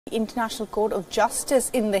International Court of Justice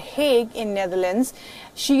in The Hague in Netherlands.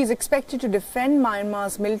 She is expected to defend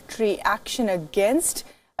Myanmar's military action against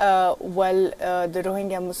the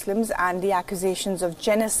Rohingya Muslims and the accusations of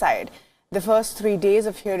genocide. The first 3 days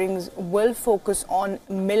of hearings will focus on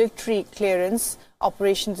military clearance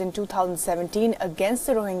operations in 2017 against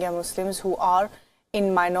the Rohingya Muslims, who are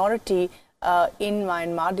in minority in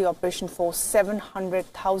Myanmar. The operation forced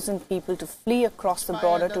 700,000 people to flee across the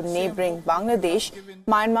border to neighboring Bangladesh.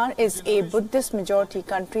 Myanmar is a Buddhist majority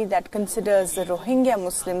country that considers the Rohingya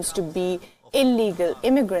Muslims to be illegal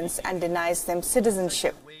immigrants and denies them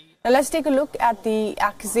citizenship. Now let's take a look at the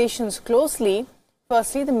accusations closely.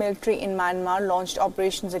 Firstly, the military in Myanmar launched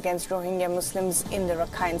operations against Rohingya Muslims in the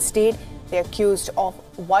Rakhine state. They are accused of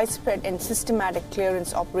widespread and systematic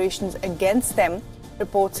clearance operations against them.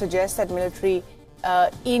 Reports suggest that military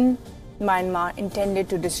in Myanmar intended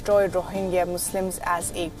to destroy Rohingya Muslims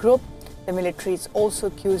as a group. The military is also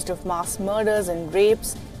accused of mass murders and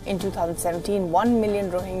rapes. In 2017, 1 million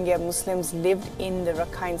Rohingya Muslims lived in the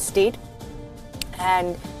Rakhine state,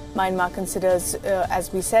 and Myanmar considers,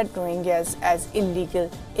 as we said, Rohingyas as illegal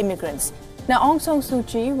immigrants. Now, Aung San Suu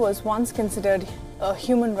Kyi was once considered a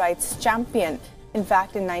human rights champion. In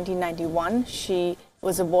fact, in 1991, she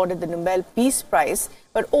was awarded the Nobel Peace Prize,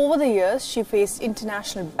 but over the years, she faced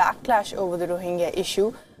international backlash over the Rohingya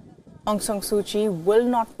issue. Aung San Suu Kyi will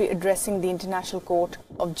not be addressing the International Court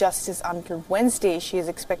of Justice until Wednesday. She is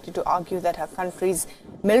expected to argue that her country's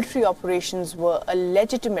military operations were a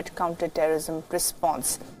legitimate counter-terrorism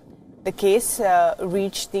response. The case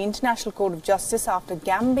reached the International Court of Justice after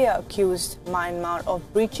Gambia accused Myanmar of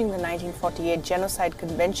breaching the 1948 Genocide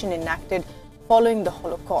Convention enacted following the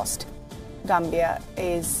Holocaust. Gambia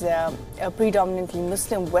is a predominantly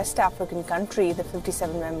Muslim West African country. The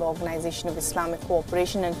 57-member Organization of Islamic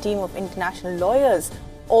Cooperation and team of international lawyers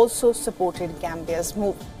also supported Gambia's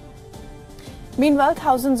move. Meanwhile,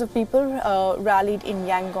 thousands of people rallied in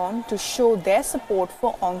Yangon to show their support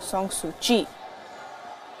for Aung San Suu Kyi.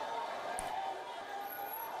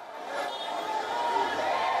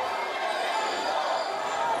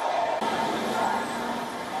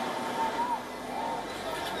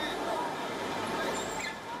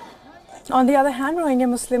 On the other hand, Rohingya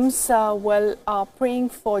Muslims are praying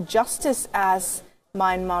for justice as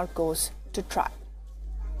Myanmar goes to trial.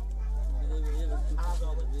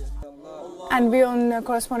 And Wion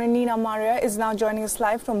correspondent Nina Maria is now joining us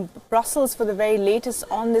live from Brussels for the very latest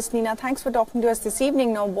on this. Nina, thanks for talking to us this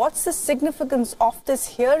evening. Now, what's the significance of this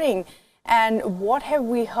hearing and what have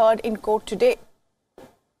we heard in court today?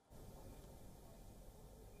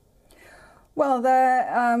 Well, there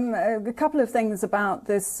are a couple of things about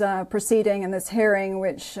this proceeding and this hearing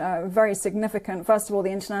which are very significant. First of all,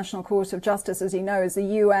 the International Court of Justice, as you know, is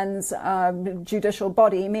the UN's judicial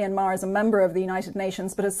body. Myanmar is a member of the United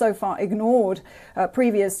Nations, but has so far ignored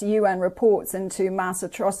previous UN reports into mass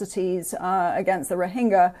atrocities against the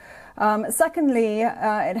Rohingya. Secondly,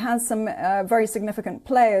 it has some very significant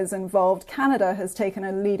players involved. Canada has taken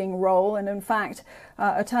a leading role, and in fact,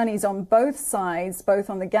 attorneys on both sides, both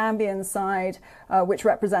on the Gambian side, which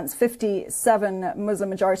represents 57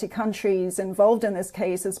 Muslim-majority countries involved in this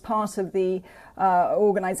case as part of the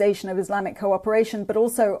Organization of Islamic Cooperation, but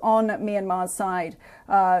also on Myanmar's side,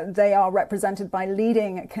 they are represented by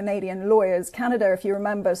leading Canadian lawyers. Canada, if you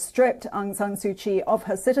remember, stripped Aung San Suu Kyi of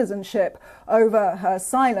her citizenship over her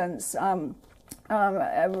silence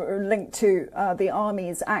linked to the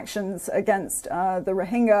army's actions against the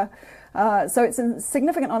Rohingya. So it's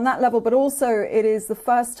significant on that level, but also it is the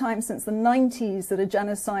first time since the 90s that a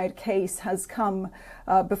genocide case has come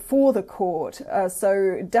before the court.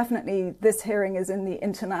 So definitely this hearing is in the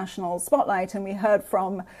international spotlight, and we heard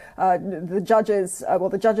from the judges. Well,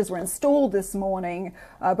 the judges were installed this morning,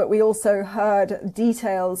 but we also heard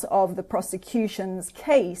details of the prosecution's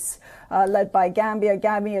case led by Gambia.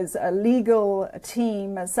 Gambia's legal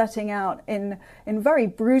team setting out in very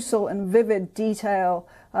brutal and vivid detail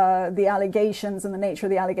the allegations and the nature of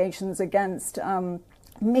the allegations against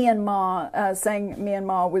Myanmar, saying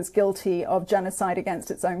Myanmar was guilty of genocide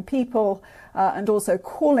against its own people, and also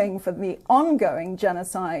calling for the ongoing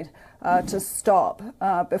genocide to stop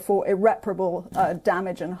before irreparable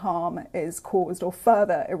damage and harm is caused, or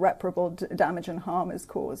further irreparable damage and harm is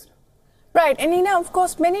caused. Right, and Nina, of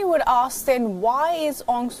course, many would ask then, why is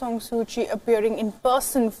Aung San Suu Kyi appearing in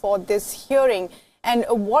person for this hearing? And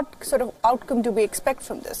what sort of outcome do we expect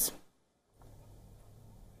from this?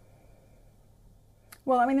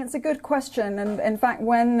 Well, I mean, it's a good question. And in fact,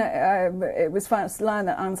 when it was first learned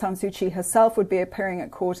that Aung San Suu Kyi herself would be appearing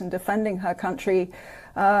at court and defending her country,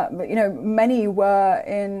 many were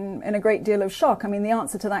in a great deal of shock. I mean, the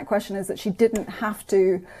answer to that question is that she didn't have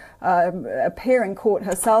to appear in court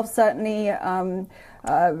herself. Certainly,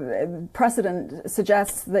 precedent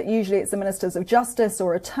suggests that usually it's the ministers of justice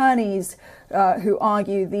or attorneys who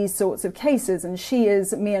argue these sorts of cases, and she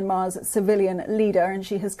is Myanmar's civilian leader, and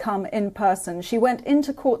she has come in person. She went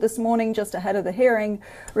into court this morning just ahead of the hearing,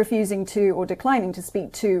 refusing to or declining to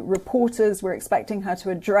speak to reporters. We're expecting her to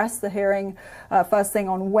address the hearing first thing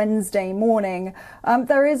on Wednesday morning.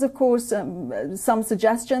 There is, of course, some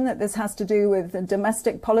suggestion that this has to do with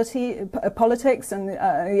domestic politics and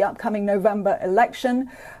the upcoming November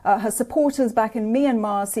election. Her supporters back in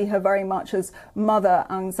Myanmar see her very much as Mother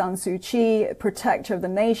Aung San Suu Kyi, protector of the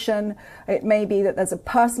nation. It may be that there's a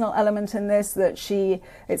personal element in this, that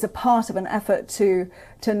it's a part of an effort to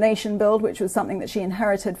nation build, which was something that she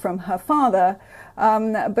inherited from her father.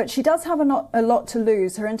 But she does have a lot to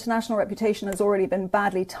lose. Her international reputation has already been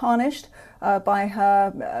badly tarnished by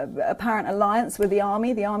her apparent alliance with the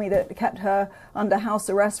army that kept her under house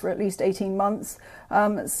arrest for at least 18 months.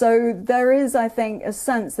 So there is, I think, a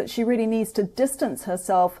sense that she really needs to distance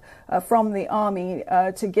herself from the army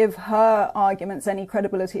to give her arguments any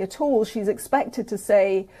credibility at all. She's expected to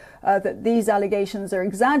say that these allegations are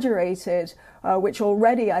exaggerated, which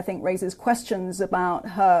already, I think, raises questions about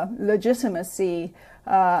her legitimacy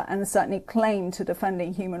and certainly claim to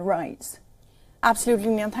defending human rights. Absolutely,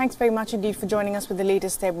 Wion. Thanks very much indeed for joining us with the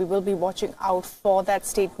latest there. We will be watching out for that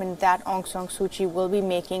statement that Aung San Suu Kyi will be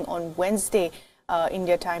making on Wednesday,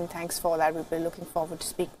 India time. Thanks for that. We'll be looking forward to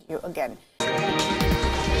speaking to you again.